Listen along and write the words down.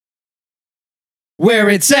where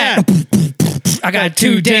it's at. I got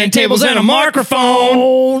 2 Dan tables and a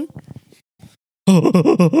microphone.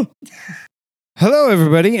 Hello,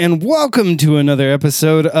 everybody, and welcome to another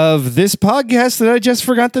episode of this podcast that I just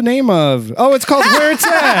forgot the name of. Oh, it's called Where It's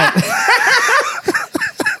At.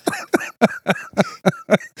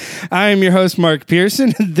 I am your host, Mark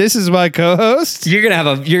Pearson. This is my co-host. You're gonna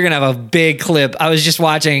have a big clip. I was just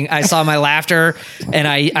watching. I saw my laughter, and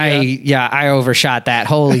I overshot that.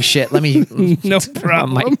 Holy shit! Let me no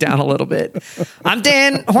problem. Mic down a little bit. I'm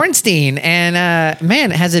Dan Hornstein, and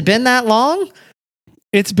man, has it been that long?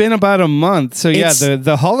 It's been about a month. So yeah,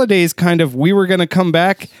 the holidays we were going to come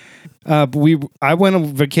back. I went on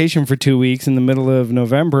vacation for 2 weeks in the middle of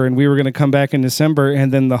November, and we were going to come back in December,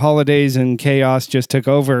 and then the holidays and chaos just took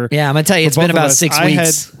over. Yeah, I'm going to tell you, it's been about 6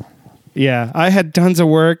 weeks. I had tons of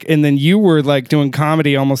work, and then you were like doing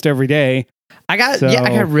comedy almost every day. I got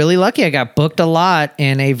really lucky. I got booked a lot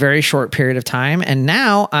in a very short period of time, and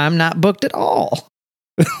now I'm not booked at all.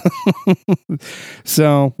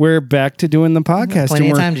 So we're back to doing the podcast. Plenty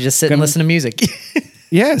of time to just sit and listen to music.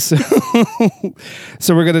 Yes.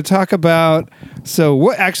 So we're going to talk about,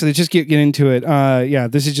 just get into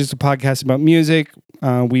it. This is just a podcast about music.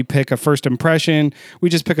 We pick a first impression. We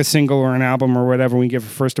just pick a single or an album or whatever. We give a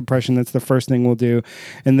first impression. That's the first thing we'll do.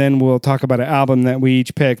 And then we'll talk about an album that we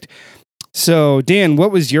each picked. So, Dan,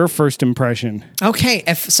 what was your first impression? Okay,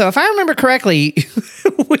 if I remember correctly,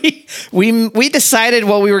 we decided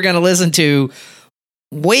what we were going to listen to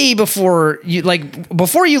way before you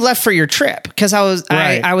left for your trip, because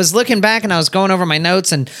I was looking back and I was going over my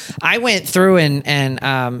notes, and I went through and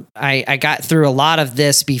I got through a lot of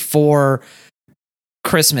this before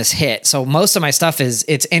Christmas hit. So most of my stuff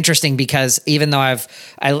it's interesting because even though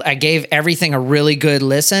I gave everything a really good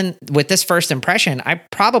listen, with this first impression, I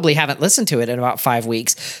probably haven't listened to it in about 5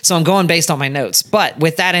 weeks. So I'm going based on my notes. But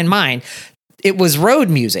with that in mind, it was road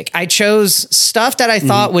music. I chose stuff that I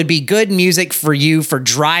thought would be good music for you for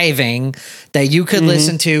driving, that you could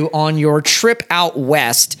listen to on your trip out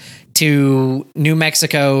west to New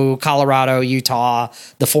Mexico, Colorado, Utah,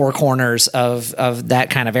 the Four Corners of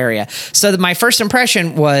that kind of area. So my first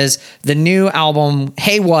impression was the new album,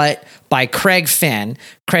 Hey What, by Craig Finn.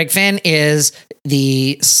 Craig Finn is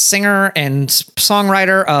the singer and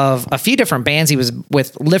songwriter of a few different bands. He was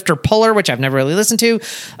with Lifter Puller, which I've never really listened to,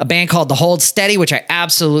 a band called The Hold Steady, which I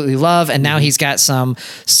absolutely love, and now he's got some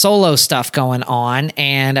solo stuff going on.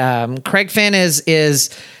 And Craig Finn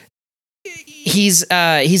he's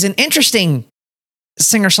an interesting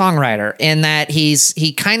singer-songwriter in that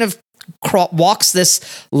he kind of walks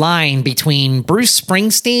this line between Bruce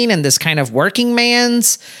Springsteen and this kind of working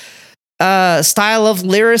man's style of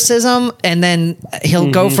lyricism, and then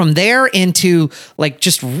he'll go from there into like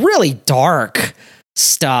just really dark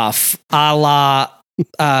stuff, a la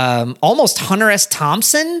almost Hunter S.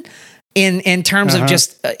 Thompson. In terms of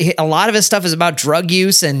just a lot of his stuff is about drug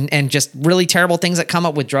use and just really terrible things that come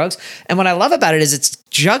up with drugs. And what I love about it is it's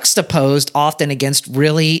juxtaposed often against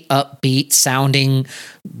really upbeat sounding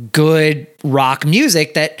good rock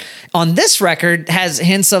music that on this record has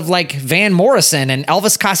hints of like Van Morrison and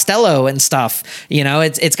Elvis Costello and stuff. You know,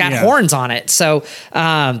 it's got horns on it. So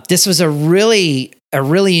this was a really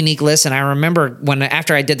unique listen. I remember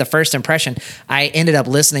after I did the first impression, I ended up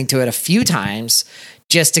listening to it a few times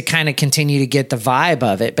just to kind of continue to get the vibe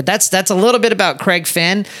of it. But that's a little bit about Craig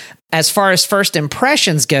Finn. As far as first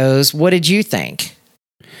impressions goes, what did you think?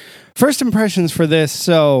 First impressions for this.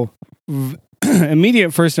 So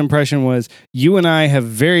immediate first impression was you and I have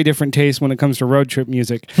very different tastes when it comes to road trip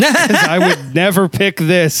music. I would never pick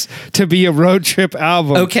this to be a road trip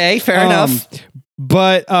album. Okay, fair enough.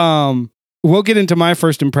 But we'll get into my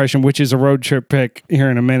first impression, which is a road trip pick here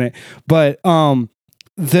in a minute. But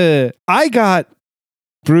I got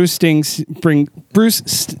Bruce Springsteen,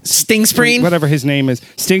 whatever his name is,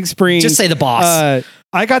 Springsteen. Just say the boss.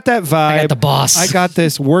 I got that vibe. I got the boss. I got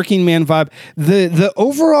this working man vibe. The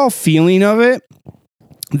overall feeling of it,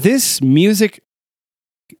 this music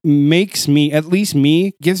makes me, at least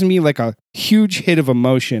me, gives me like a huge hit of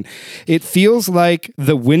emotion. It feels like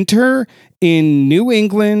the winter in New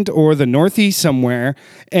England or the Northeast somewhere,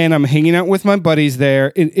 and I'm hanging out with my buddies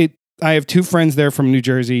there. I have 2 friends there from New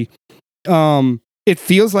Jersey. It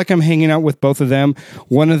feels like I'm hanging out with both of them.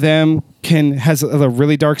 One of them has a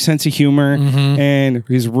really dark sense of humor, and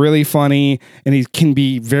he's really funny, and he can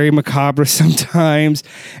be very macabre sometimes.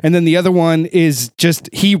 And then the other one is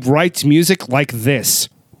he writes music like this.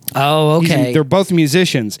 Oh, okay. They're both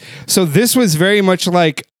musicians. So this was very much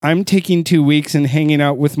like I'm taking 2 weeks and hanging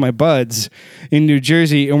out with my buds in New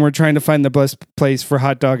Jersey, and we're trying to find the best place for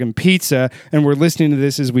hot dog and pizza, and we're listening to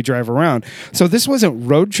this as we drive around. So this wasn't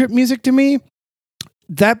road trip music to me.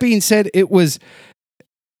 that being said, it was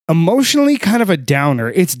emotionally kind of a downer.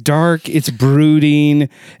 It's dark, it's brooding,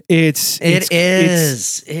 it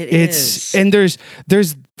is, and there's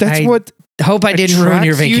hope I didn't ruin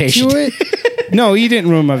your vacation. No, you didn't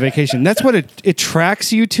ruin my vacation. That's what it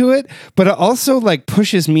tracks you to it, but it also like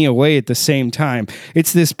pushes me away at the same time.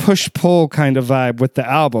 It's this push-pull kind of vibe with the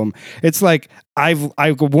album. It's like I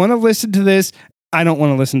want to listen to this. I don't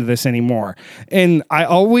want to listen to this anymore. And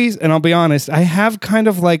and I'll be honest, I have kind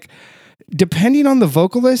of like, depending on the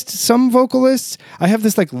vocalist, some vocalists, I have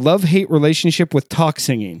this like love-hate relationship with talk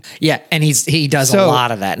singing. Yeah, and he does a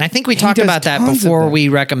lot of that. And I think we talked about that before we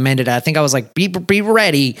recommended it. I think I was like, be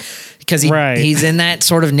ready, because he's in that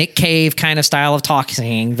sort of Nick Cave kind of style of talk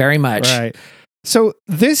singing very much. Right. So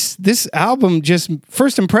this album, just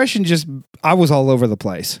first impression, I was all over the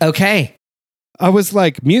place. Okay. I was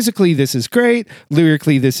like, musically, this is great.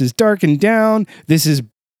 Lyrically, this is dark and down. This is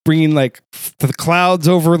bringing like the clouds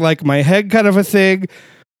over like my head kind of a thing,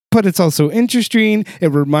 but it's also interesting. It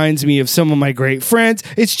reminds me of some of my great friends.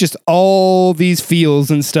 It's just all these feels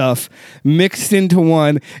and stuff mixed into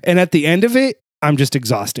one. And at the end of it, I'm just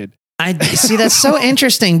exhausted. I see. That's so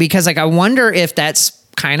interesting, because like, I wonder if that's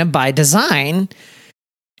kind of by design,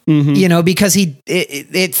 because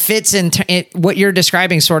it fits in what you're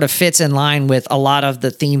describing sort of fits in line with a lot of the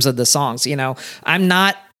themes of the songs. I'm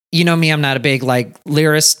not, me, I'm not a big like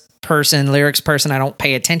lyrics person. I don't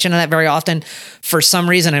pay attention to that very often for some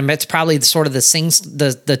reason. And it's probably sort of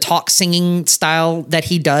the talk singing style that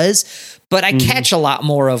he does, but I catch a lot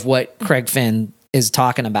more of what Craig Finn is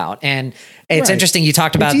talking about. And it's interesting. You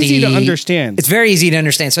talked about it's easy to understand. It's very easy to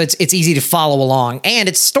understand. So it's easy to follow along, and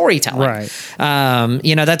it's storytelling. Right.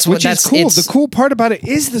 That's cool. The cool part about it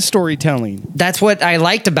is the storytelling. That's what I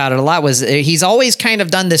liked about it a lot, was he's always kind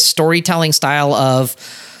of done this storytelling style of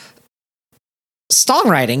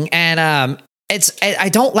songwriting. And I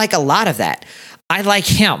don't like a lot of that. I like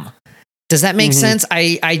him. Does that make sense?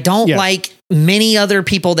 I don't like many other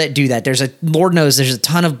people that do that. Lord knows there's a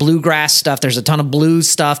ton of bluegrass stuff. There's a ton of blues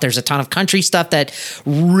stuff. There's a ton of country stuff that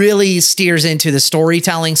really steers into the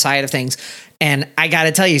storytelling side of things. And I got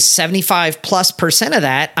to tell you, 75+% of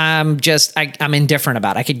that, I'm indifferent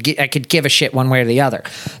about. I could give a shit one way or the other.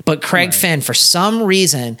 But Craig Finn, for some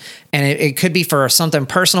reason, and it could be for something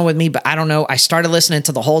personal with me, but I don't know. I started listening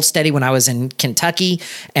to the Hold Steady when I was in Kentucky,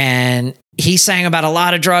 and he sang about a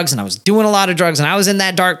lot of drugs, and I was doing a lot of drugs, and I was in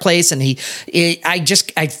that dark place. And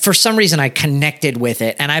for some reason, I connected with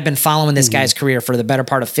it, and I've been following this guy's career for the better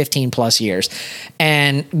part of 15+ years.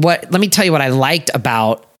 And let me tell you what I liked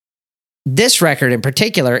about this record in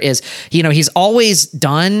particular is, he's always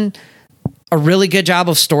done a really good job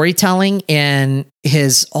of storytelling in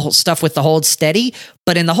his whole stuff with the Hold Steady,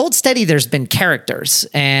 but in the Hold Steady, there's been characters,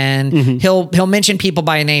 and he'll mention people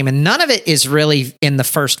by name, and none of it is really in the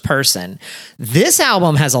first person. This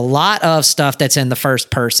album has a lot of stuff that's in the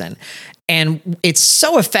first person. And it's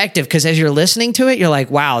so effective, because as you're listening to it, you're like,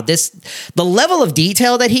 wow, the level of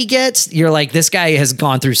detail that he gets, you're like, this guy has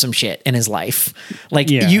gone through some shit in his life. Like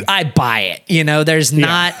I buy it, there's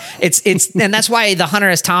not, and that's why the Hunter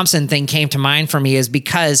S. Thompson thing came to mind for me, is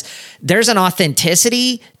because there's an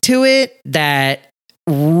authenticity to it that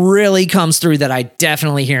really comes through that I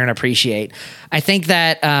definitely hear and appreciate. I think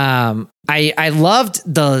that, I loved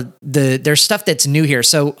there's stuff that's new here.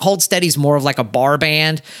 So Hold Steady's more of like a bar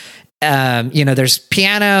band. There's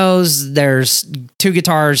pianos, there's 2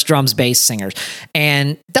 guitars, drums, bass, singers,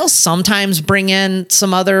 and they'll sometimes bring in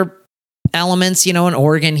some other elements, an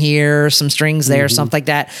organ here, some strings there, something like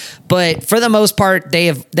that. But for the most part,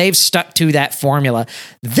 they've stuck to that formula.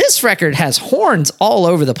 This record has horns all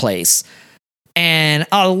over the place, and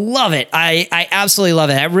I love it. I absolutely love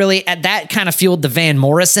it. That kind of fueled the Van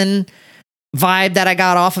Morrison vibe that I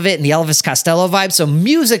got off of it, and the Elvis Costello vibe. So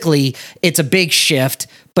musically, it's a big shift,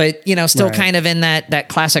 but still kind of in that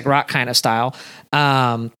classic rock kind of style.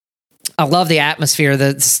 I love the atmosphere.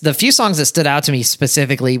 The few songs that stood out to me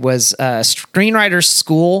specifically was Screenwriter's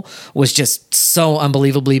School was just so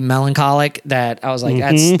unbelievably melancholic that I was like,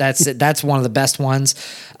 that's one of the best ones.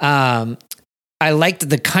 I liked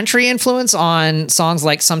the country influence on songs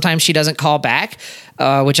like Sometimes She Doesn't Call Back,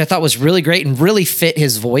 which I thought was really great and really fit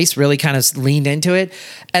his voice, really kind of leaned into it.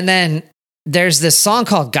 And then there's this song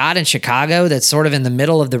called God in Chicago that's sort of in the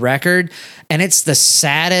middle of the record, and it's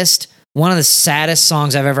one of the saddest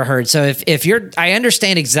songs I've ever heard. So I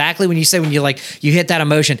understand exactly when you you hit that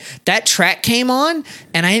emotion. That track came on,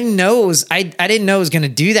 and I didn't know it was going to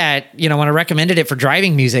do that, when I recommended it for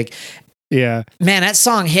driving music. Yeah, man, that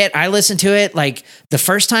song hit. I listened to it like the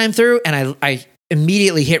first time through, and I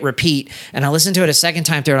immediately hit repeat, and I listened to it a second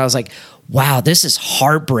time through, and I was like, wow, this is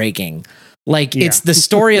heartbreaking. Like it's the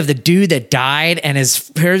story of the dude that died and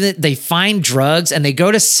they find drugs and they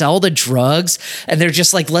go to sell the drugs and they're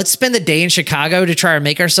just like, let's spend the day in Chicago to try to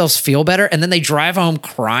make ourselves feel better. And then they drive home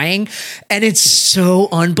crying and it's so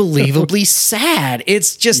unbelievably sad.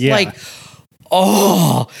 It's just like,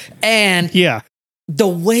 and the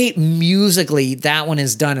way musically that one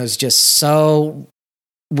is done is just so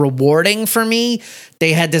rewarding for me.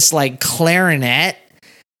 They had this like clarinet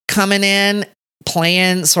coming in,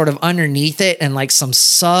 playing sort of underneath it, and like some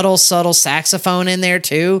subtle saxophone in there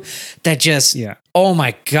too. That just, oh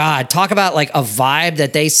my God, talk about like a vibe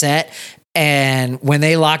that they set. And when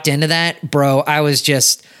they locked into that, bro, I was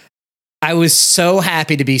so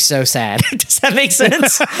happy to be so sad. Does that make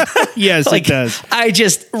sense? Yes, like, it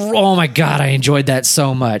does. Oh my God, I enjoyed that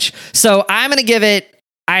so much. So I'm going to give it,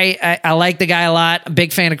 I like the guy a lot.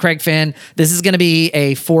 Big fan of Craig Finn. This is going to be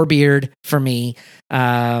a 4-beard for me.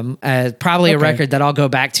 Probably a record that I'll go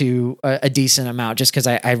back to a decent amount just because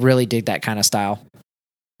I really dig that kind of style.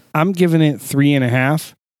 I'm giving it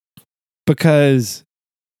 3.5 because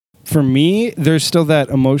for me, there's still that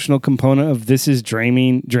emotional component of this is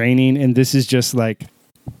draining, and this is just like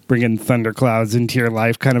bringing thunderclouds into your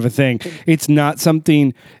life kind of a thing. It's not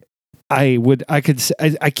something I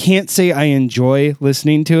can't say I enjoy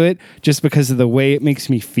listening to it just because of the way it makes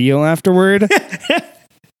me feel afterward.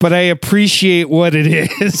 But I appreciate what it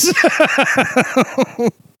is.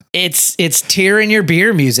 It's tear in your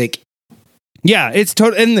beer music. Yeah, it's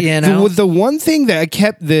total. And the one thing that I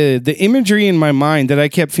kept the imagery in my mind that I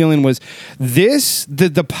kept feeling was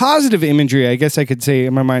the positive imagery, I guess I could say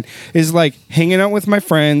in my mind, is like hanging out with my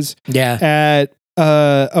friends at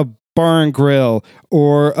a bar and grill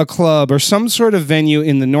or a club or some sort of venue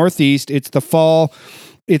in the Northeast. It's the fall.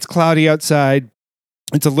 It's cloudy outside.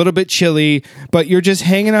 It's a little bit chilly, but you're just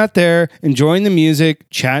hanging out there, enjoying the music,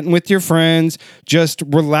 chatting with your friends, just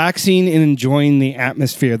relaxing and enjoying the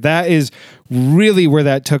atmosphere. That is really where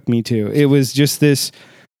that took me to. It was just this,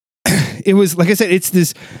 it was, like I said, it's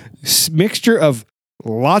this mixture of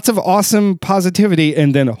lots of awesome positivity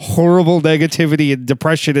and then horrible negativity and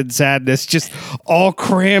depression and sadness, just all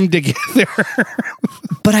crammed together.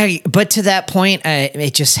 But to that point,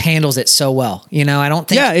 it just handles it so well. You know, I don't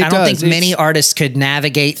think many artists could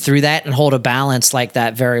navigate through that and hold a balance like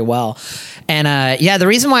that very well. And the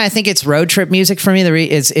reason why I think it's road trip music for me,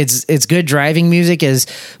 it's good driving music, is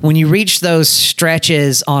when you reach those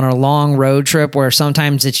stretches on a long road trip where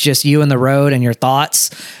sometimes it's just you and the road and your thoughts,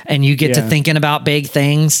 and you get to thinking about big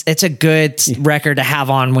things. It's a good record to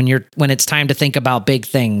have on when it's time to think about big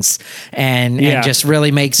things and just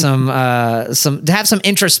really make some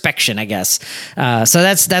introspection, I guess. So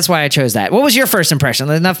that's why I chose that. What was your first impression?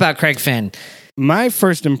 Enough about Craig Finn. My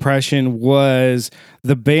first impression was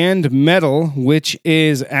the band Meytal, which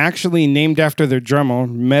is actually named after their drummer,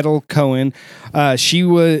 Meytal Cohen. She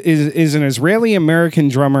is an Israeli-American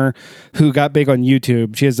drummer who got big on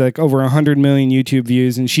YouTube. She has like over 100 million YouTube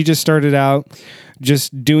views, and she just started out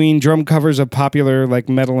just doing drum covers of popular like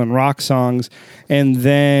metal and rock songs. And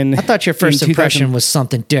then I thought your first impression was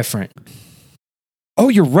something different. Oh,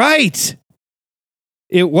 you're right.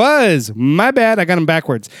 It was. My bad. I got them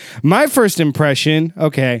backwards. My first impression,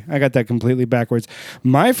 okay, I got that completely backwards.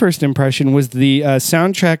 My first impression was the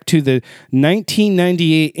soundtrack to the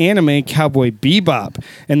 1998 anime Cowboy Bebop.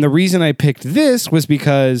 And the reason I picked this was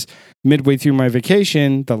because midway through my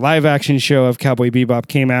vacation, the live action show of Cowboy Bebop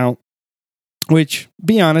came out, which,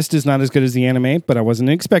 be honest, is not as good as the anime, but I wasn't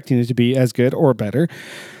expecting it to be as good or better.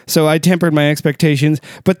 So I tempered my expectations.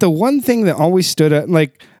 But the one thing that always stood out,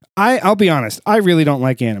 like, I'll be honest, I really don't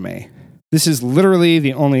like anime. This is literally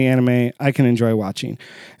the only anime I can enjoy watching.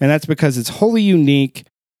 And that's because it's wholly unique.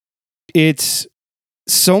 It's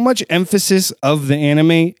so much emphasis of the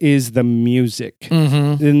anime is the music.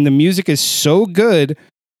 Mm-hmm. And the music is so good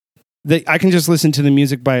that I can just listen to the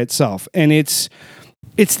music by itself. And it's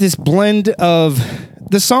this blend of,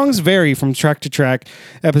 the songs vary from track to track,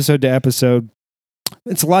 episode to episode.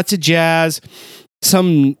 It's lots of jazz,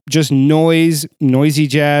 some just noisy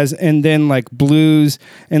jazz, and then like blues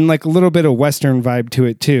and like a little bit of Western vibe to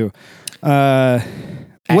it too.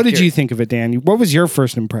 What did you think of it, Dan? What was your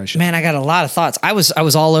first impression? Man, I got a lot of thoughts. I was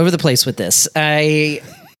all over the place with this. Okay,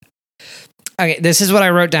 this is what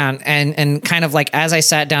I wrote down, and kind of like as I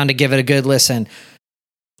sat down to give it a good listen.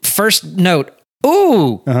 First note,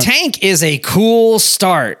 Tank is a cool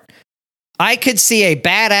start. I could see a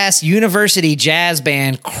badass university jazz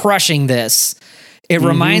band crushing this. It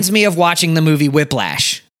reminds me of watching the movie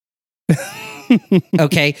Whiplash.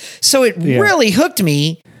 Okay, so it really hooked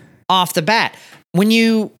me off the bat. When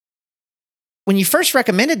you when you first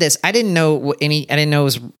recommended this, I didn't know I didn't know it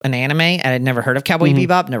was an anime. I had never heard of Cowboy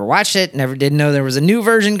Bebop, never watched it, didn't know there was a new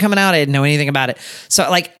version coming out. I didn't know anything about it. So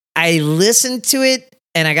like I listened to it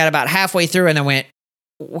and I got about halfway through and I went,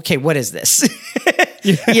 okay, what is this?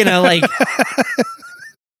 You know, like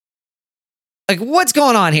what's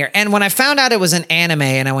going on here? And when I found out it was an anime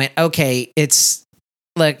and I went, okay, it's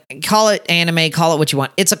like, call it anime, call it what you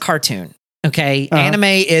want. It's a cartoon. Okay. Anime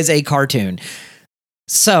is a cartoon.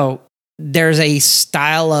 So there's a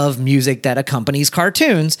style of music that accompanies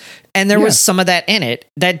cartoons. And there was some of that in it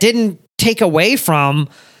that didn't take away from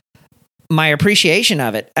my appreciation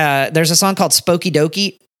of it. There's a song called Spooky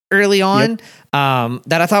Dokie early on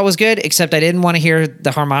that I thought was good, except I didn't want to hear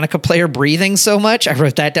the harmonica player breathing so much. I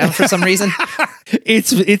wrote that down for some reason.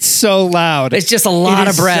 It's so loud. It's just a lot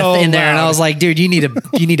of breath in there. And I was like, dude, you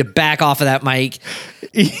need to back off of that mic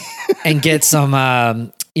and get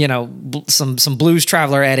some, some Blues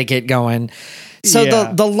Traveler etiquette going.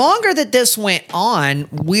 So the longer that this went on,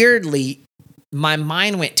 weirdly, my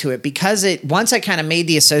mind went to it because once I kind of made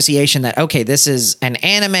the association that, okay, this is an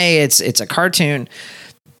anime, it's a cartoon.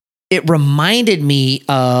 It reminded me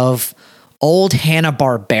of old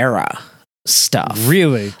Hanna-Barbera stuff.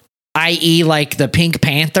 Really? I.e. like the Pink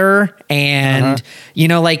Panther and,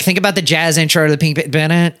 like think about the jazz intro to the Pink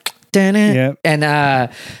Panther. And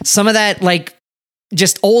some of that like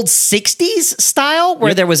just old 60s style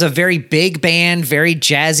where there was a very big band, very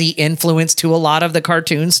jazzy influence to a lot of the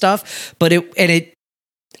cartoon stuff. But I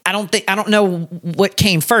don't know what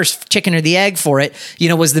came first, chicken or the egg for it.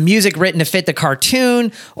 Was the music written to fit the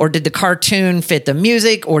cartoon, or did the cartoon fit the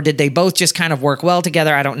music, or did they both just kind of work well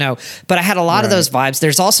together? I don't know. But I had a lot of those vibes.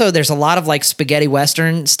 There's a lot of like spaghetti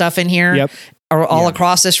Western stuff in here. All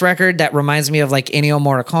across this record that reminds me of like Ennio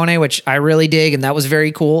Morricone, which I really dig, and that was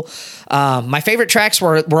very cool. My favorite tracks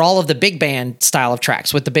were all of the big band style of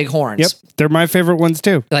tracks with the big horns. Yep, they're my favorite ones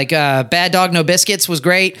too. Like Bad Dog No Biscuits was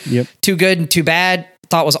great. Yep. Too Good and Too Bad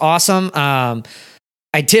thought was awesome. I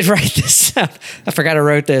did write this. I forgot I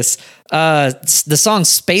wrote this. The song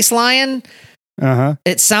Space Lion.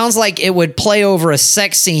 It sounds like it would play over a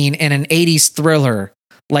sex scene in an 80s thriller.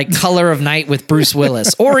 Like Color of Night with Bruce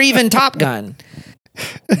Willis, or even Top Gun.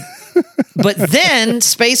 But then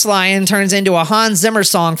Space Lion turns into a Hans Zimmer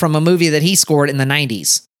song from a movie that he scored in the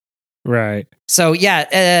 90s. Right. So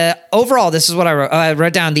overall, this is what I wrote. I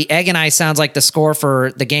wrote down The Egg and I sounds like the score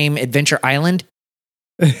for the game Adventure Island.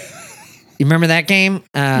 You remember that game?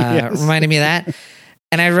 Yes. Reminded me of that.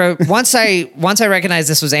 And I wrote, once I recognized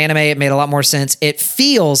this was anime, it made a lot more sense. It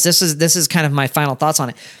feels, this is kind of my final thoughts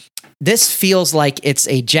on it. This feels like it's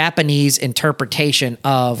a Japanese interpretation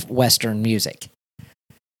of Western music.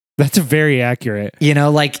 That's very accurate.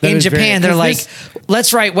 Like that in Japan, they're like,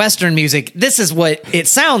 let's write Western music. This is what it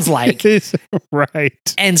sounds like. Right.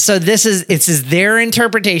 And so it's their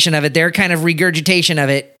interpretation of it, their kind of regurgitation of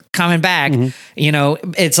it coming back.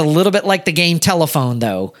 It's a little bit like the game Telephone,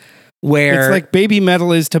 though. Where it's like baby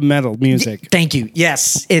metal is to metal music. Thank you.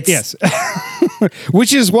 Yes. Yes.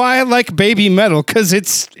 Which is why I like baby metal, because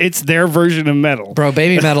it's their version of metal. Bro,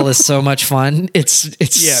 baby metal is so much fun. It's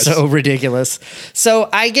so ridiculous. So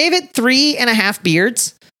I gave it 3.5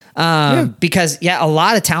 beards. Because a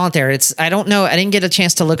lot of talent there. I don't know. I didn't get a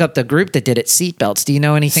chance to look up the group that did it. Seatbelts. Do you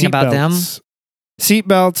know anything about them?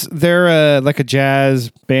 Seatbelts. They're like a jazz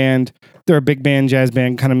band. They're a big band, jazz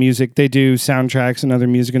band kind of music. They do soundtracks and other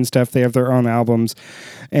music and stuff. They have their own albums.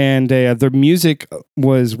 And their music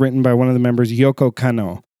was written by one of the members, Yoko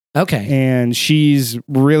Kanno. Okay. And she's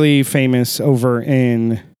really famous over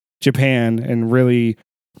in Japan and really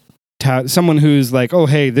someone who's like, oh,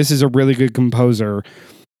 hey, this is a really good composer.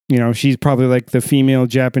 She's probably like the female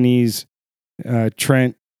Japanese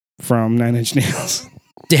Trent from Nine Inch Nails.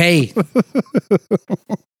 Hey.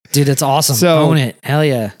 Dude, it's awesome. So, own it. Hell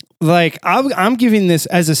yeah. Like I'm giving this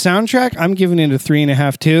as a soundtrack, I'm giving it a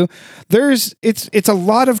 3.5 too. It's a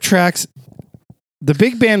lot of tracks. The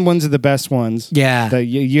big band ones are the best ones. Yeah.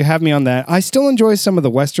 You have me on that. I still enjoy some of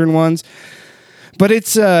the Western ones, but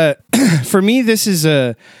it's for me, this is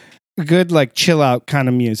a good like chill out kind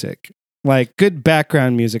of music. Like good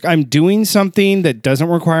background music. I'm doing something that doesn't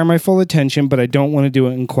require my full attention, but I don't want to do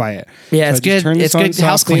it in quiet. Yeah, so it's good. Turn this on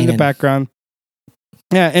house cleaning in the background.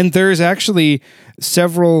 Yeah, and there's actually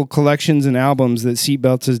several collections and albums that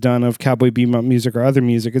Seatbelts has done of Cowboy Bebop music or other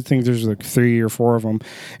music. I think there's like 3 or 4 of them.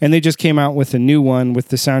 And they just came out with a new one with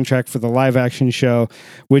the soundtrack for the live action show,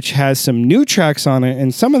 which has some new tracks on it.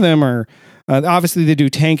 And some of them are Obviously, they do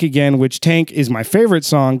Tank again, which Tank is my favorite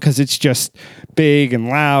song because it's just big and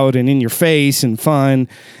loud and in your face and fun.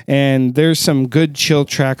 And there's some good chill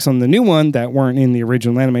tracks on the new one that weren't in the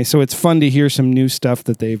original anime. So it's fun to hear some new stuff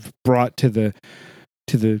that they've brought to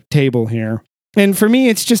the table here. And for me,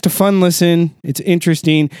 it's just a fun listen. It's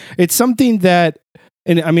interesting. It's something that,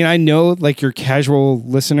 and I mean, I know like your casual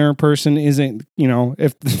listener person isn't,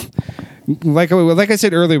 if like I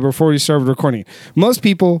said earlier before we started recording, most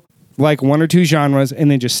people like one or two genres and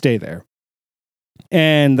then just stay there.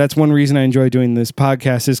 And that's one reason I enjoy doing this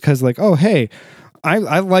podcast is because like, oh, hey,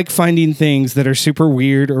 I like finding things that are super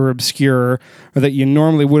weird or obscure or that you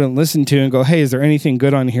normally wouldn't listen to and go, hey, is there anything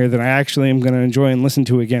good on here that I actually am going to enjoy and listen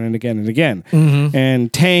to again and again and again? Mm-hmm.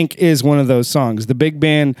 And Tank is one of those songs. The big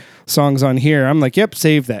band songs on here, I'm like, yep,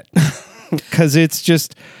 save that. Because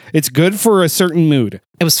it's good for a certain mood.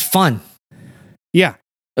 It was fun. Yeah.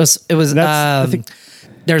 It was I think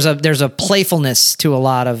there's a playfulness to a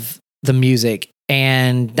lot of the music.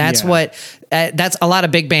 And that's what that's a lot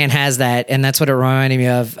of big band has that. And that's what it reminded me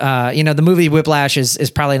of. The movie Whiplash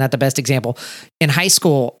is probably not the best example. In high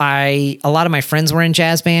school, a lot of my friends were in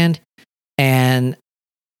jazz band, and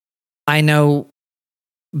I know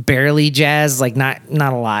barely jazz, like not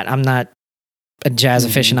a lot. I'm not a jazz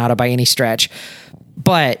aficionado by any stretch,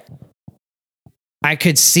 but I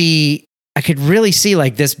could really see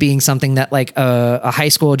like this being something that like a high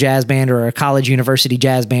school jazz band or a college university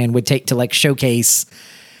jazz band would take to like showcase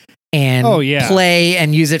and play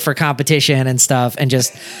and use it for competition and stuff and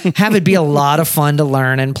just have it be a lot of fun to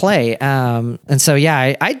learn and play. And so,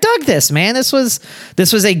 yeah, I dug this, man. This was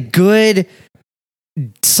a good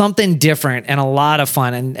something different and a lot of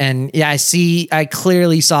fun. And yeah, I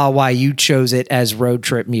clearly saw why you chose it as road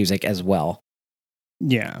trip music as well.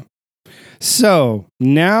 Yeah. So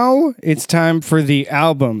now it's time for the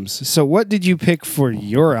albums. So what did you pick for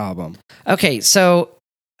your album? Okay, so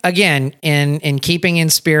again, in keeping in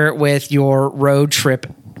spirit with your road tripidity,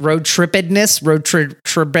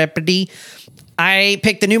 I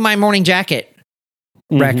picked the new My Morning Jacket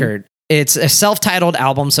record. It's a self-titled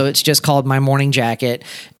album, so it's just called My Morning Jacket.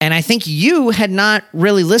 And I think you had not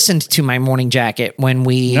really listened to My Morning Jacket when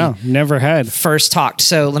we never had first talked.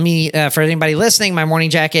 So let me, for anybody listening, My Morning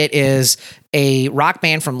Jacket is a rock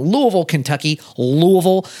band from Louisville, Kentucky.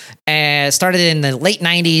 Louisville started in the late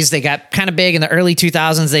 90s. They got kind of big in the early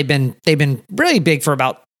 2000s. They've been really big for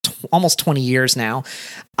about almost 20 years now.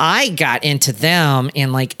 I got into them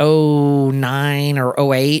in like 09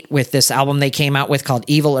 or 08 with this album they came out with called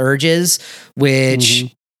Evil Urges,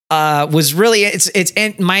 which was really,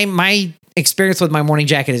 it's my experience with My Morning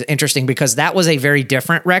Jacket is interesting because that was a very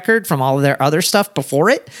different record from all of their other stuff before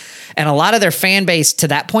it. And a lot of their fan base to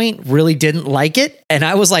that point really didn't like it. And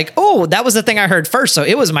I was like, oh, that was the thing I heard first. So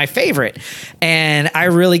it was my favorite. And I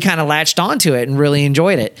really kind of latched onto it and really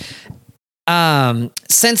enjoyed it.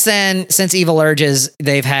 Since then, since Evil Urges,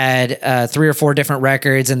 they've had 3 or 4 different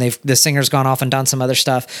records, and the singer's gone off and done some other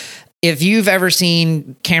stuff. If you've ever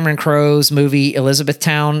seen Cameron Crowe's movie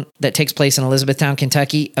Elizabethtown that takes place in Elizabethtown,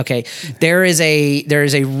 Kentucky, okay, there is a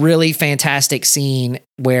really fantastic scene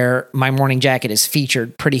where My Morning Jacket is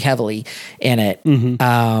featured pretty heavily in it,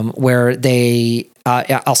 where they.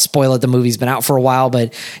 I'll spoil it. The movie's been out for a while,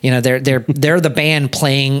 but they're the band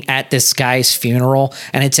playing at this guy's funeral,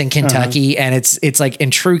 and it's in Kentucky, and it's like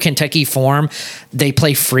in true Kentucky form. They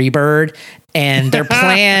play Freebird, and their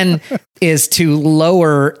plan is to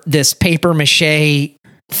lower this paper mache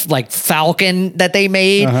like falcon that they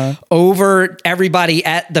made over everybody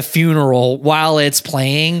at the funeral while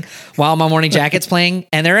My Morning Jacket's playing.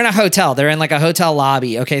 And they're in a hotel. They're in like a hotel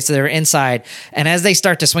lobby. Okay. So they're inside. And as they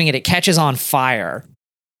start to swing it, it catches on fire.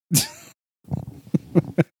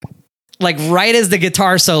 Like right as the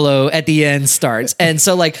guitar solo at the end starts. And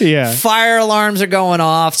so fire alarms are going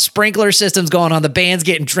off, sprinkler systems going on, the band's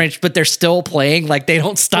getting drenched, but they're still playing. Like they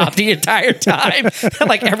don't stop the entire time.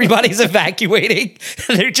 Like everybody's evacuating.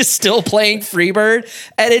 They're just still playing Freebird.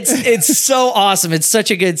 And it's so awesome. It's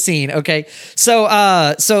such a good scene. Okay. So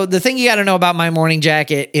the thing you got to know about My Morning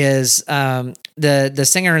Jacket is the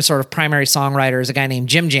singer and sort of primary songwriter is a guy named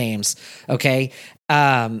Jim James. Okay.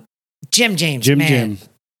 Jim James, man.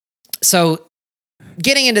 So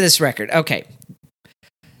getting into this record, okay.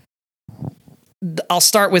 I'll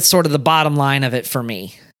start with sort of the bottom line of it for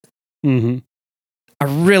me. I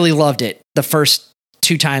really loved it the first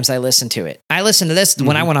 2 times I listened to it. I listened to this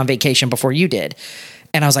when I went on vacation before you did.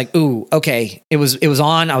 And I was like, ooh, okay. It was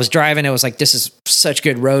on, I was driving. It was like, this is such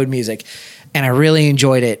good road music. And I really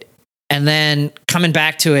enjoyed it. And then coming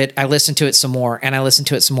back to it, I listened to it some more and I listened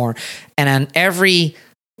to it some more. And on every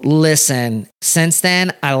listen since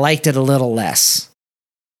then, I liked it a little less.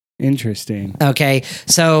 Interesting. Okay.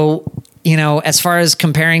 So, as far as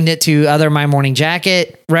comparing it to other My Morning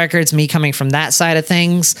Jacket records, me coming from that side of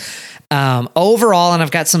things, overall, and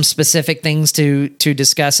I've got some specific things to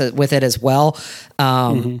discuss with it as well.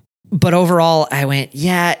 But overall, I went,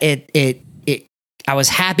 I was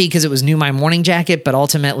happy because it was new My Morning Jacket, but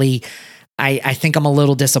ultimately I think I'm a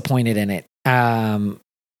little disappointed in it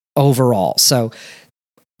overall. So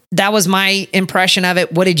that was my impression of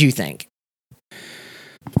it. What did you think?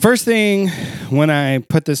 First thing when I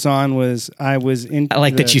put this on was I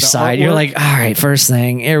like that you sighed. You're like, all right, first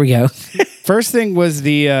thing, here we go. First thing was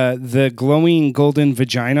the glowing golden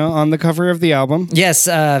vagina on the cover of the album. Yes,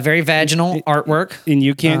 very vaginal artwork. And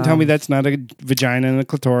you can't tell me that's not a vagina and a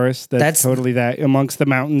clitoris. That's totally that amongst the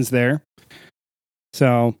mountains there.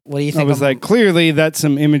 So what do you think? I was like, clearly that's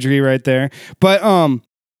some imagery right there. But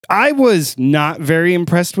I was not very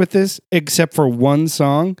impressed with this, except for one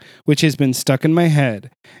song, which has been stuck in my head.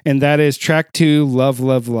 And that is track 2, Love,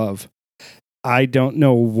 Love, Love. I don't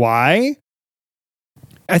know why.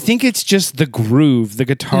 I think it's just the groove. The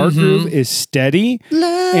guitar groove is steady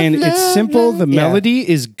and it's simple. The melody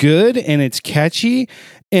is good and it's catchy.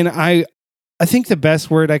 And I think the best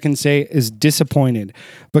word I can say is disappointed,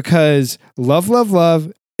 because Love, Love,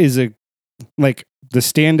 Love is the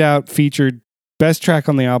standout featured best track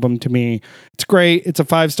on the album to me. It's great. It's a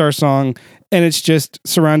 5-star song, and it's just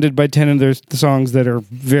surrounded by 10 of the songs that are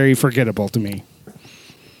very forgettable to me.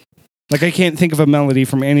 Like, I can't think of a melody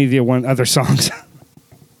from any of the other songs.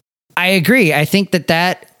 I agree. I think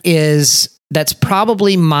that's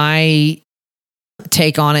probably my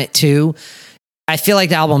take on it too. I feel like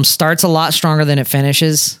the album starts a lot stronger than it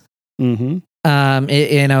finishes. Mm-hmm.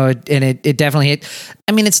 It definitely,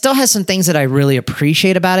 it still has some things that I really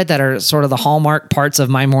appreciate about it that are sort of the hallmark parts of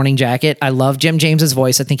My Morning Jacket. I love Jim James's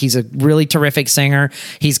voice. I think he's a really terrific singer.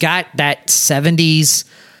 He's got that 70s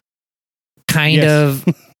kind of,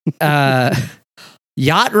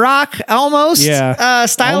 yacht rock almost,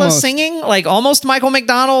 style of singing, like almost Michael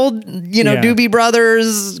McDonald, Doobie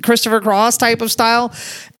Brothers, Christopher Cross type of style.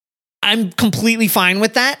 I'm completely fine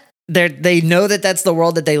with that. They know that that's the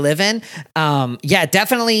world that they live in.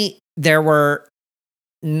 Definitely there were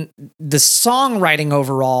the songwriting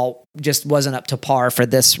overall just wasn't up to par for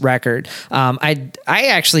this record. I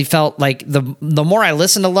actually felt like the more I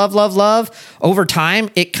listened to Love, Love, Love over time,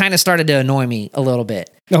 it kind of started to annoy me a little bit.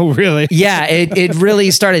 Oh, really? Yeah, it really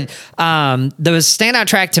started. The standout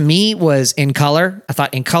track to me was In Color. I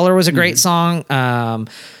thought In Color was a great song.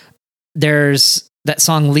 There's that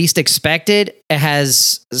song Least Expected. It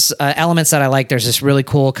has elements that I like. There's this really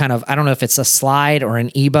cool kind of, I don't know if it's a slide or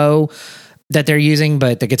an EBow that they're using,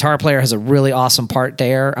 but the guitar player has a really awesome part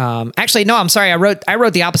there. Actually, no, I'm sorry. I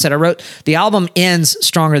wrote the opposite. I wrote the album ends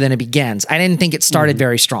stronger than it begins. I didn't think it started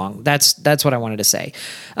very strong. That's what I wanted to say.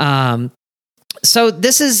 So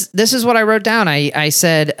this is what I wrote down. I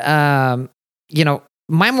said, My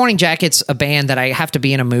Morning Jacket's a band that I have to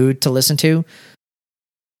be in a mood to listen to.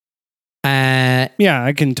 Yeah,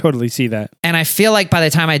 I can totally see that. And I feel like by the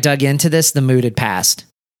time I dug into this, the mood had passed.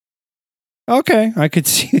 Okay, I could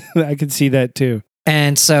see that too.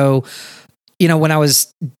 And so, when I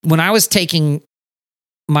was taking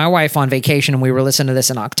my wife on vacation and we were listening to this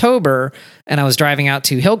in October and I was driving out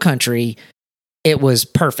to Hill Country, it was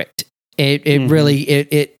perfect. It really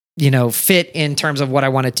fit in terms of what I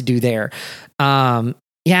wanted to do there.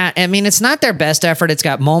 It's not their best effort. It's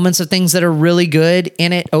got moments of things that are really good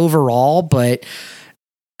in it overall, but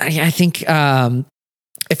I think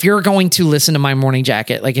if you're going to listen to My Morning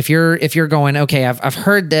Jacket, like if you're going, okay, I've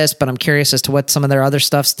heard this, but I'm curious as to what some of their other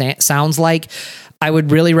stuff sounds like, I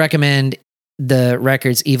would really recommend the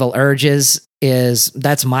record's Evil Urges.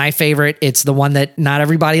 That's my favorite. It's the one that not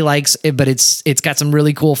everybody likes, but it's got some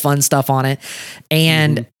really cool, fun stuff on it.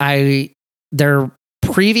 And their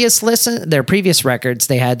previous records,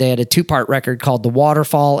 they had a 2-part record called The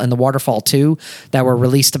Waterfall and The Waterfall 2 that were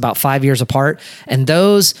released about 5 years apart. And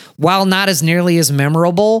those, while not as nearly as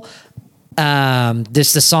memorable, the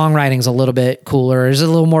songwriting's a little bit cooler. There's a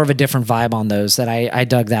little more of a different vibe on those that I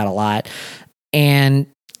dug that a lot. And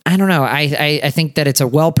I don't know. I think that it's a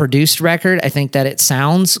well-produced record. I think that it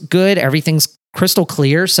sounds good. Everything's crystal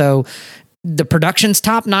clear. So the production's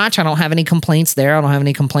top notch. I don't have any complaints there. I don't have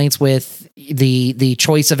any complaints with the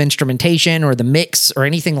choice of instrumentation or the mix or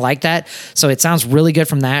anything like that. So it sounds really good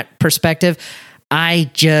from that perspective. I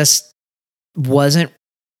just wasn't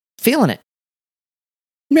feeling it.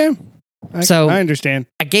 Yeah. I understand.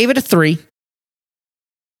 I gave it a 3.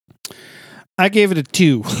 I gave it a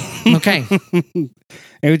 2. Okay.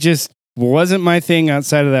 It just wasn't my thing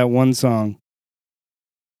outside of that one song.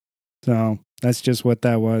 So That's just what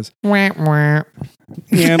that was. Wah, wah.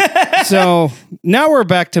 Yeah. So now we're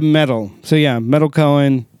back to Meytal. So yeah, Meytal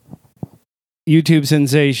Cohen, YouTube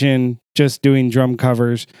sensation, just doing drum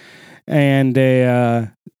covers. And they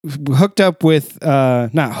hooked up with,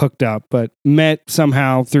 not hooked up, but met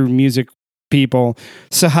somehow through music people,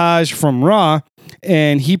 Sahaj from Raw,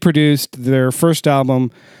 and he produced their first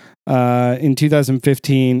album in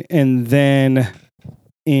 2015. And then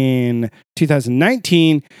in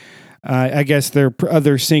 2019, I guess their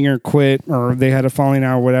other singer quit or they had a falling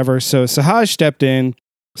out or whatever. So Sahaj stepped in,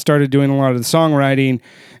 started doing a lot of the songwriting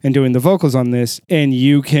and doing the vocals on this, and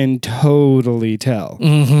you can totally tell.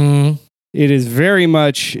 Mm-hmm. It is very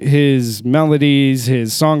much his melodies,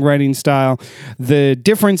 his songwriting style. The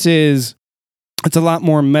difference is it's a lot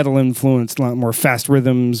more metal influenced, a lot more fast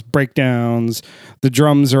rhythms, breakdowns. The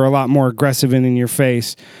drums are a lot more aggressive and in your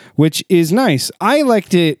face, which is nice. I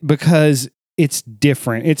liked it because it's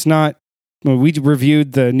different. It's not. Well, we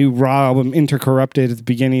reviewed the new Raw album Intercorrupted at the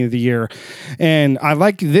beginning of the year, and I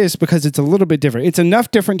like this because it's a little bit different. It's enough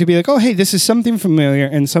different to be like, oh, hey, this is something familiar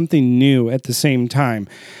and something new at the same time.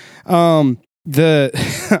 I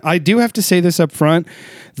do have to say this up front.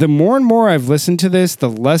 The more and more I've listened to this, the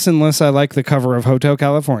less and less I like the cover of Hotel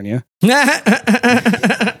California. We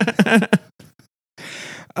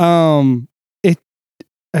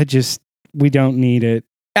don't need it.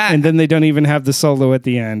 And then they don't even have the solo at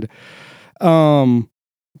the end.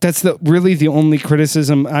 That's really the only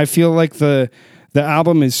criticism. I feel like the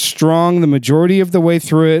album is strong the majority of the way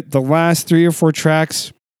through it. The last 3 or 4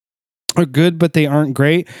 tracks are good, but they aren't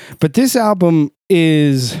great. But this album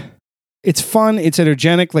it's fun. It's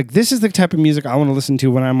energetic. Like, this is the type of music I want to listen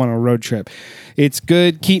to when I'm on a road trip. It's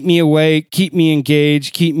good. Keep me awake, keep me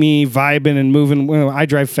engaged, keep me vibing and moving. Well, I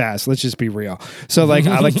drive fast. Let's just be real. So like,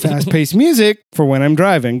 I like fast paced music for when I'm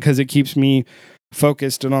driving because it keeps me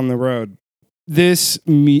focused and on the road. This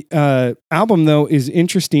album, though, is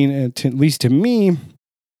interesting, at least to me,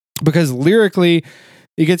 because lyrically,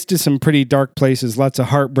 it gets to some pretty dark places. Lots of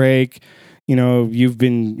heartbreak. You've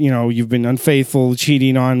been unfaithful,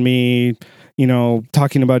 cheating on me.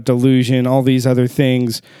 Talking about delusion, all these other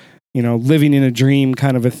things. Living in a dream,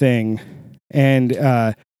 kind of a thing. And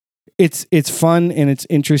it's fun and it's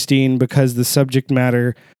interesting because the subject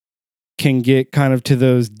matter can get kind of to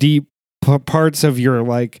those deep parts of your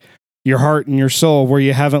heart and your soul where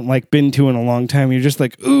you haven't been to in a long time. You're just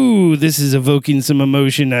like, ooh, this is evoking some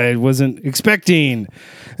emotion I wasn't expecting.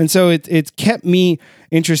 And so it's kept me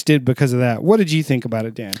interested because of that. What did you think about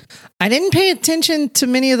it, Dan? I didn't pay attention to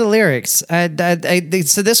many of the lyrics. So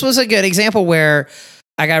this was a good example where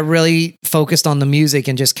I got really focused on the music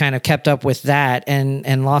and just kind of kept up with that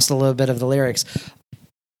and lost a little bit of the lyrics.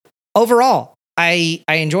 Overall, I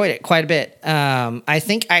enjoyed it quite a bit. I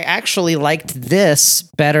think I actually liked this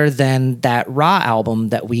better than that Raw album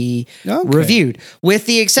that we reviewed, with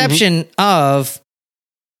the exception of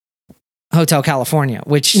Hotel California,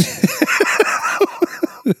 which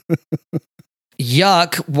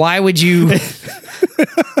yuck. Why would you?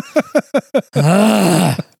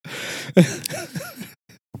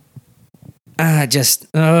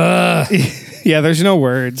 Yeah, there's no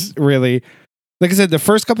words really. Like I said, the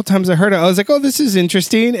first couple times I heard it, I was like, oh, this is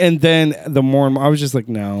interesting. And then the more and more, I was just like,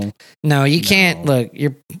 no, you can't. Look,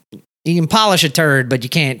 you can polish a turd, but you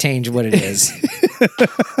can't change what it is.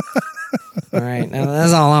 All right. Now,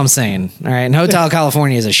 that's all I'm saying. All right. And Hotel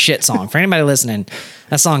California is a shit song. For anybody listening,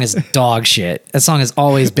 that song is dog shit. That song has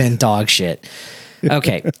always been dog shit.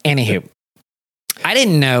 Okay. Anywho, I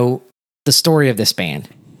didn't know the story of this band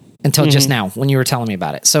until just now when you were telling me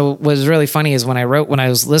about it. So what was really funny is when I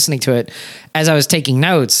was listening to it, as I was taking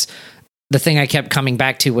notes, the thing I kept coming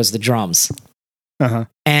back to was the drums.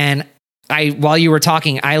 And while you were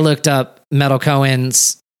talking, I looked up Meytal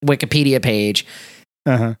Cohen's Wikipedia page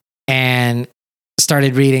and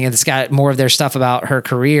started reading, and it's got more of their stuff about her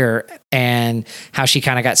career and how she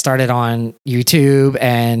kind of got started on YouTube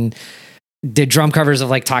and did drum covers of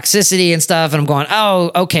Toxicity and stuff. And I'm going, oh,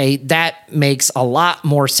 okay, that makes a lot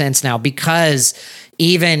more sense now, because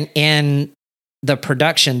even in the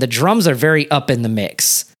production, the drums are very up in the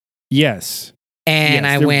mix. Yes. And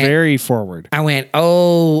yes, they're very forward. I went,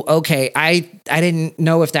 oh, okay. I didn't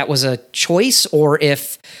know if that was a choice or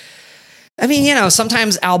if,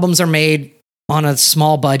 sometimes albums are made on a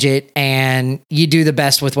small budget and you do the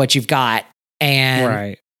best with what you've got.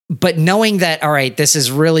 And but knowing that, all right, this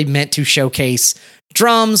is really meant to showcase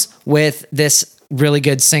drums with this really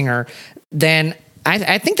good singer, then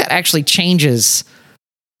I think that actually changes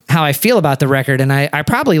how I feel about the record. And I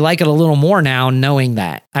probably like it a little more now knowing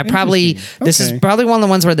that. This is probably one of the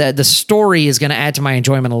ones where the story is going to add to my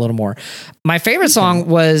enjoyment a little more. My favorite song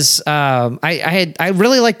was, I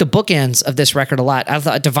really liked the bookends of this record a lot. I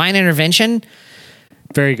thought Divine Intervention.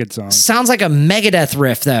 Very good song. Sounds like a Megadeth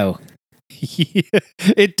riff though. Yeah,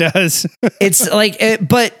 it does. It's like,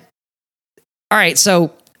 but all right.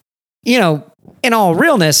 So, you know, in all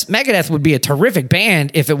realness, Megadeth would be a terrific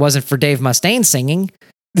band if it wasn't for Dave Mustaine singing.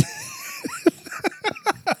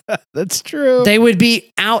 That's true. They would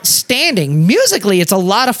be outstanding. Musically, it's a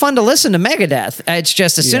lot of fun to listen to Megadeth. It's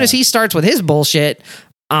just as soon as he starts with his bullshit,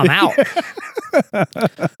 I'm out.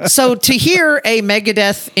 So to hear a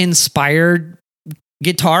Megadeth-inspired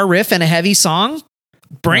guitar riff and a heavy song,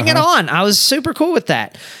 bring it on. I was super cool with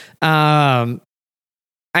that. So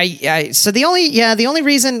the only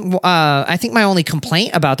reason, I think my only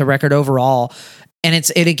complaint about the record overall, and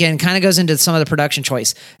it again kind of goes into some of the production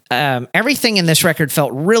choice. Everything in this record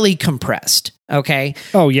felt really compressed. Okay.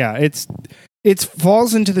 Oh yeah. It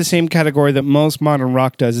falls into the same category that most modern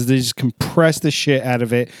rock does, is they just compress the shit out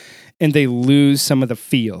of it and they lose some of the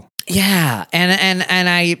feel. Yeah.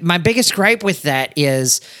 And my biggest gripe with that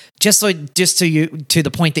is just to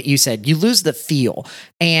the point that you said, you lose the feel.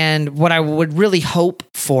 And what I would really hope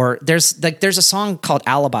for, there's a song called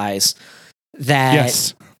Alibis that,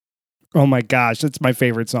 yes. Oh my gosh, that's my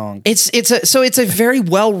favorite song. It's a very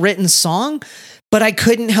well written song, but I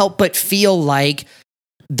couldn't help but feel like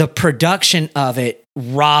the production of it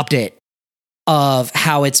robbed it of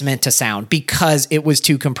how it's meant to sound because it was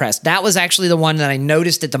too compressed. That was actually the one that I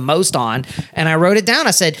noticed it the most on, and I wrote it down.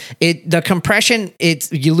 I said, the compression,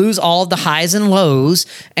 you lose all of the highs and lows,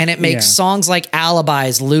 and it makes songs like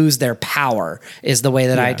Alibis lose their power, is the way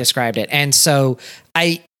that I described it. And so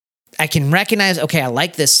I can recognize, okay, I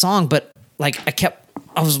like this song, but like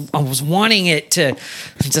I was wanting it to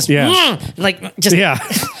just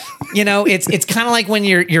you know, it's kind of like when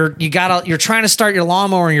you're trying to start your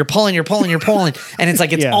lawnmower and you're pulling, and it's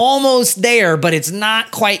like it's almost there, but it's not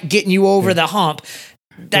quite getting you over the hump.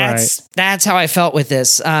 That's how I felt with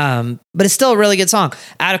this. But it's still a really good song.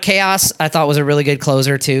 Out of Chaos, I thought was a really good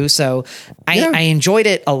closer too. So I enjoyed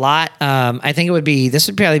it a lot. I think this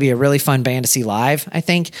would probably be a really fun band to see live, I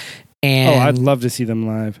think. And I'd love to see them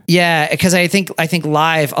live. Yeah, because I think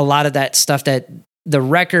live, a lot of that stuff that the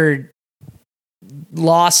record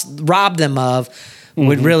robbed them of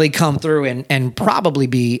would really come through and probably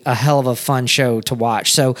be a hell of a fun show to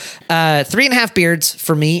watch. So 3.5 beards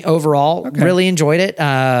for me overall. Okay. Really enjoyed it.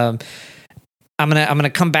 I'm gonna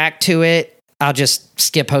come back to it. I'll just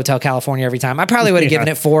skip Hotel California every time. I probably would have given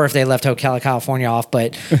it 4 if they left Hotel California off,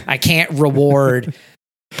 but I can't reward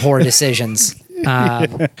poor decisions.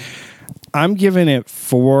 I'm giving it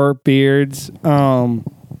 4 beards.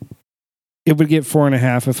 It would get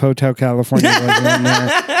 4.5 if Hotel California wasn't on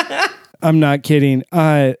there. I'm not kidding.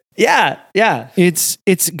 Yeah.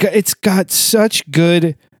 It's got such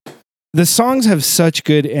good. The songs have such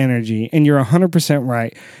good energy, and you're 100%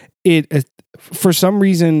 right. For some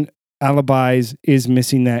reason, Alibis is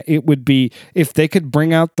missing that. It would be if they could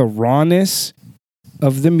bring out the rawness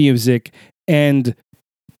of the music and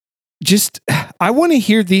just, I want to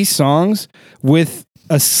hear these songs with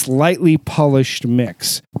a slightly polished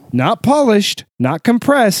mix. Not polished, not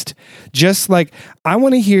compressed, just like I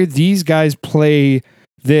want to hear these guys play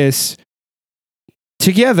this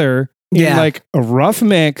together in like a rough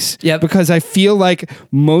mix, because I feel like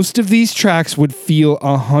most of these tracks would feel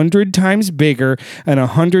 100 times bigger and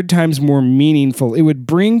 100 times more meaningful. It would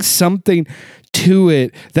bring something to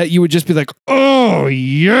it that you would just be like, oh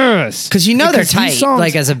yes, because they're tight. Songs,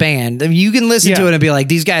 like as a band, you can listen to it and be like,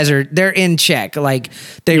 these guys they're in check. Like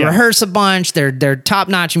they rehearse a bunch. They're top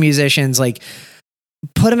notch musicians. Like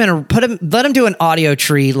let them do an Audio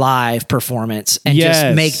Tree live performance and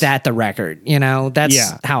just make that the record.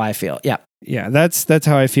 That's how I feel. Yeah. Yeah, that's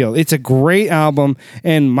how I feel. It's a great album,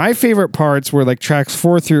 and my favorite parts were like tracks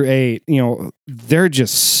 4 through 8. They're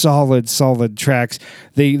just solid tracks.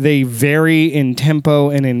 They vary in tempo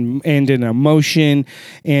and in emotion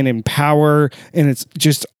and in power, and it's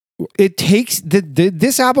just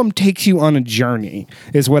this album takes you on a journey,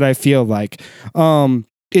 is what I feel like.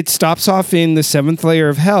 It stops off in the 7th layer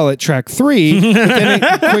of hell at track 3, but then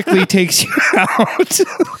it quickly takes you out.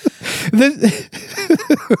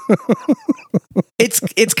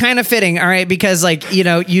 It's kind of fitting, all right, because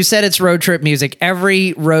you said it's road trip music.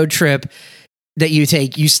 Every road trip that you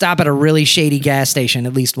take, you stop at a really shady gas station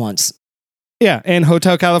at least once. Yeah, and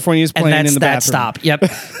Hotel California is playing in the that bathroom. stop. Yep.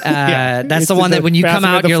 That's the one that when you come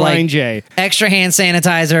out, you're like J. extra hand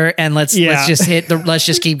sanitizer, and let's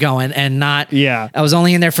just keep going and not. Yeah, I was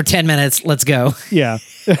only in there for 10 minutes. Let's go. Yeah.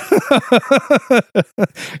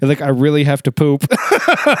 Like I really have to poop.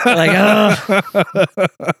 Like, oh,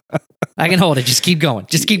 I can hold it. Just keep going.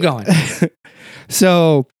 Just keep going.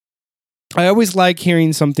 So I always like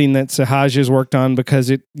hearing something that Sahaj has worked on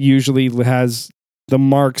because it usually has the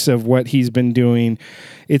marks of what he's been doing.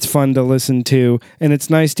 It's fun to listen to, and it's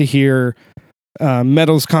nice to hear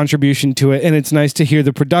Metal's contribution to it, and it's nice to hear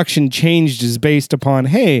the production changed is based upon,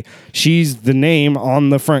 hey, she's the name on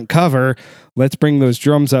the front cover. Let's bring those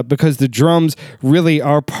drums up, because the drums really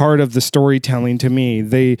are part of the storytelling to me.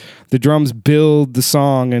 The drums build the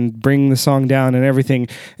song and bring the song down and everything.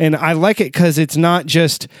 And I like it because it's not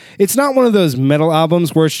one of those metal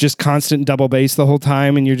albums where it's just constant double bass the whole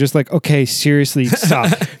time and you're just like, okay, seriously,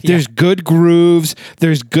 stop. There's good grooves,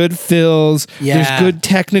 there's good fills, there's good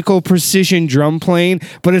technical precision drum playing,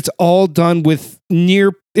 but it's all done with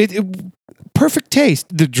perfect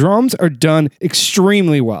taste. The drums are done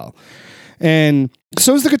extremely well. And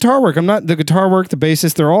so is the guitar work. The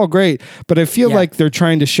bassist, they're all great, but I feel like they're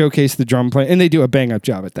trying to showcase the drum play, and they do a bang up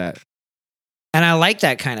job at that. And I like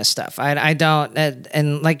that kind of stuff. I don't,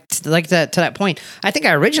 and like that to that point, I think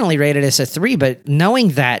I originally rated it as a 3, but knowing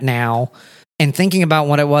that now and thinking about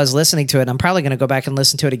what it was listening to it, I'm probably going to go back and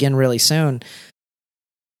listen to it again really soon.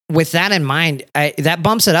 With that in mind, that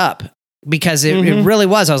bumps it up. Because it really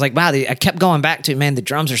was. I was like, wow, I kept going back to, man, the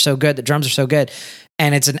drums are so good. The drums are so good.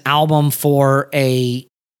 And it's an album for a,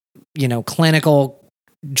 clinical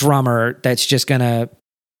drummer that's just going to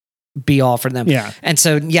be all for them. Yeah. And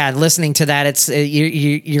so, listening to that, it's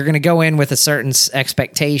you're going to go in with a certain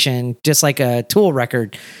expectation, just like a Tool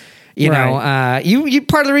record. You part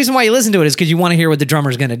of the reason why you listen to it is because you want to hear what the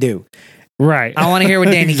drummer's going to do. Right. I want to hear what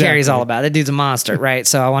Danny Carey's all about. That dude's a monster, right?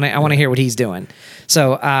 So I want to hear what he's doing.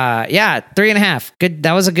 So 3.5. Good.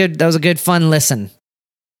 That was a good fun listen.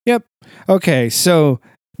 Yep. Okay. So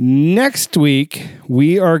next week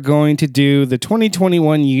we are going to do the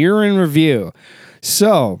 2021 year in review.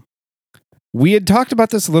 So we had talked about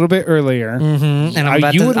this a little bit earlier. Mm-hmm. And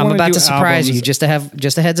I'm about to surprise you. Just a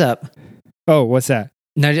heads up. Oh, what's that?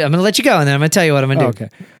 No, I'm going to let you go, and then I'm going to tell you what I'm going to do. Okay.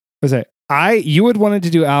 What's that? You had wanted to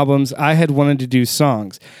do albums. I had wanted to do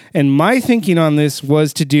songs. And my thinking on this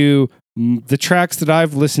was to do the tracks that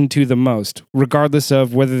I've listened to the most, regardless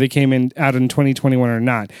of whether they came out in 2021 or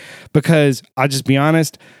not. Because I'll just be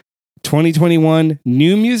honest, 2021,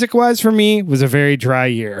 new music-wise for me, was a very dry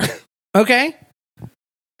year. Okay.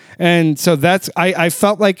 And so I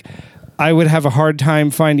felt like I would have a hard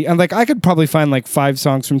time finding, and like I could probably find like 5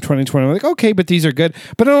 songs from 2020. I'm like, okay, but these are good.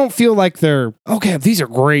 But I don't feel like they're okay. These are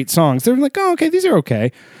great songs. They're like, oh, okay, these are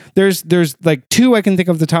okay. There's like 2 I can think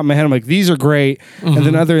of the top of my head. I'm like, these are great. Mm-hmm. And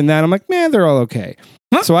then other than that, I'm like, man, they're all okay.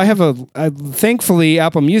 Huh? So I have thankfully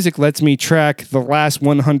Apple Music lets me track the last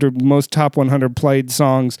 100 most top 100 played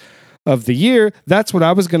songs of the year. That's what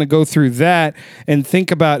I was going to go through that and think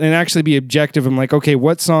about and actually be objective. I'm like, okay,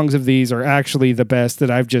 what songs of these are actually the best that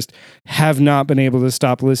I've just have not been able to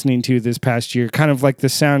stop listening to this past year? Kind of like the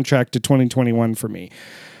soundtrack to 2021 for me.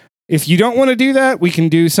 If you don't want to do that, we can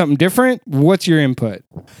do something different. What's your input?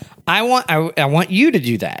 I want you to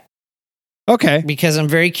do that. Okay. Because I'm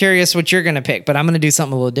very curious what you're going to pick, but I'm going to do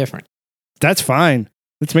something a little different. That's fine.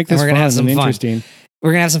 Let's make this fun and interesting.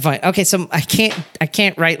 We're gonna have some fun. Okay, so I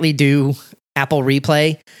can't rightly do Apple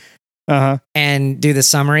Replay and do the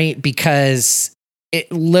summary because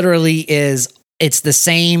it literally it's the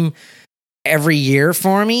same every year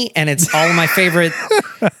for me, and it's all my favorite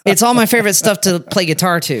it's all my favorite stuff to play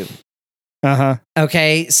guitar to.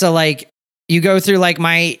 Okay, so like you go through like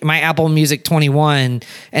my Apple Music 21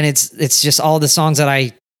 and it's just all the songs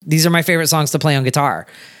that these are my favorite songs to play on guitar.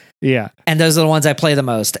 Yeah. And those are the ones I play the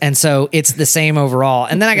most. And so it's the same overall.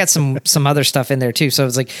 And then I got some other stuff in there too. So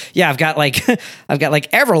it's like, I've got like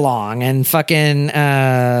Everlong and fucking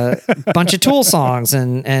bunch of Tool songs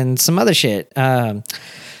and some other shit. I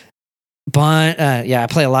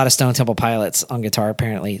play a lot of Stone Temple Pilots on guitar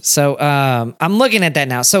apparently. So I'm looking at that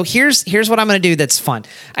now. So here's what I'm going to do that's fun.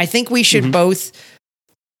 I think we should both,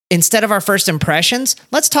 instead of our first impressions,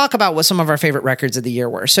 let's talk about what some of our favorite records of the year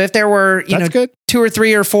were. So if there were, good. 2 or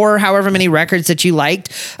 3 or 4, however many records that you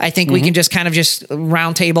liked, I think we can just kind of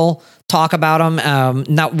round table talk about them.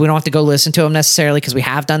 We don't have to go listen to them necessarily because we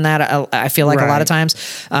have done that. I feel like a lot of times.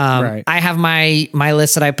 I have my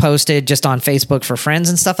list that I posted just on Facebook for friends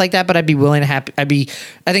and stuff like that. But I'd be willing to I think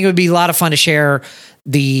it would be a lot of fun to share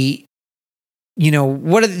the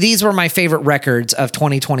these were my favorite records of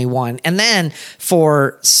 2021. And then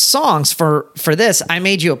for songs for this, I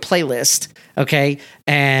made you a playlist. Okay.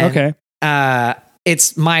 And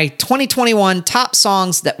it's my 2021 top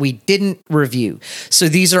songs that we didn't review. So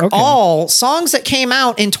these are all songs that came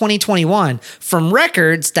out in 2021 from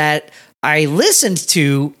records that I listened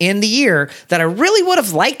to in the year that I really would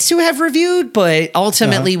have liked to have reviewed, but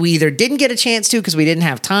ultimately we either didn't get a chance to because we didn't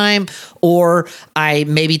have time, or I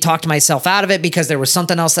maybe talked myself out of it because there was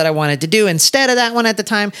something else that I wanted to do instead of that one at the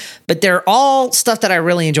time. But they're all stuff that I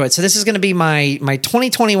really enjoyed. So this is going to be my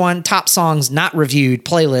 2021 top songs not reviewed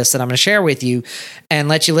playlist that I'm going to share with you and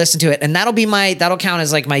let you listen to it. And that'll count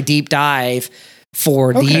as like my deep dive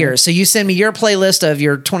for the year. So you send me your playlist of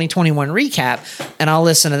your 2021 recap and I'll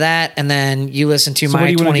listen to that. And then you listen to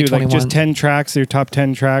my 2021. Like just 10 tracks, your top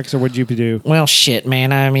 10 tracks, or what'd you do? Well, shit,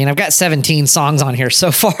 man. I mean, I've got 17 songs on here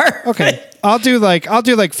so far. Okay. I'll do like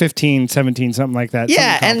 15, 17, something like that.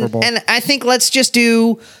 Yeah. And I think let's just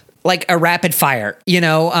do like a rapid fire,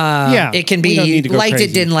 it can be liked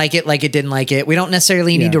it, didn't like it, like it didn't like it. We don't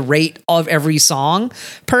necessarily need to rate of every song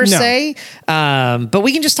per se. But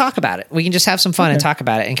we can just talk about it. We can just have some fun and talk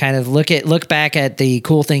about it and kind of look back at the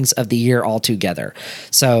cool things of the year all together.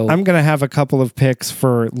 So I'm going to have a couple of picks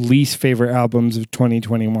for least favorite albums of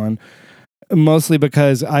 2021, mostly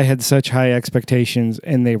because I had such high expectations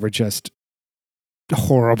and they were just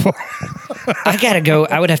horrible.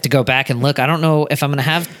 I would have to go back and look. I don't know if I'm going to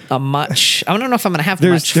have much. I don't know if I'm going to have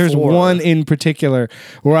much. There's one in particular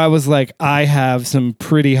where I was like, I have some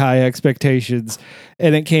pretty high expectations,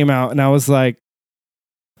 and it came out, and I was like,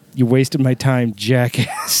 you wasted my time,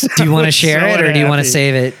 jackass. Do you want to share it, or do you want to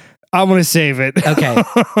save it? I want to save it. Okay.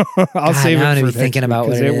 I'll save it. I'm going to be thinking about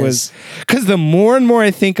what it is. Because the more and more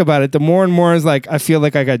I think about it, the more and more is like, I feel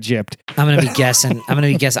like I got gypped. I'm going to be guessing. I'm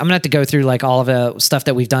going to have to go through like all of the stuff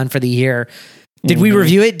that we've done for the year. Did we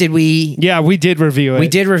review it? Did we? Yeah, we did review it. We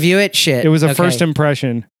did review it? Shit. It was a first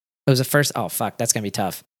impression. It was a first. Oh, fuck. That's going to be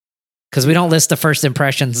tough. Because we don't list the first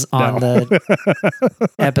impressions on the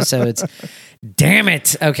episodes. Damn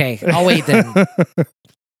it. Okay. I'll wait then.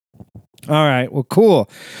 All right. Well, cool.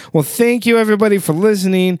 Well, thank you everybody for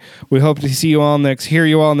listening. We hope to hear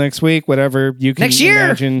you all next week, whatever you can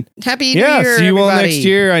imagine. Happy New Year. See you everybody. all next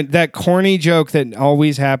year. That corny joke that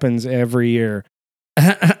always happens every year.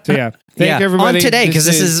 So yeah. Thank everybody. On today,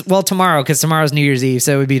 because tomorrow, because tomorrow's New Year's Eve,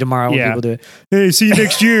 so it would be tomorrow when people do it. Hey, see you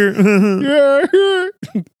next year.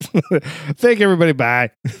 Thank everybody.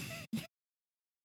 Bye.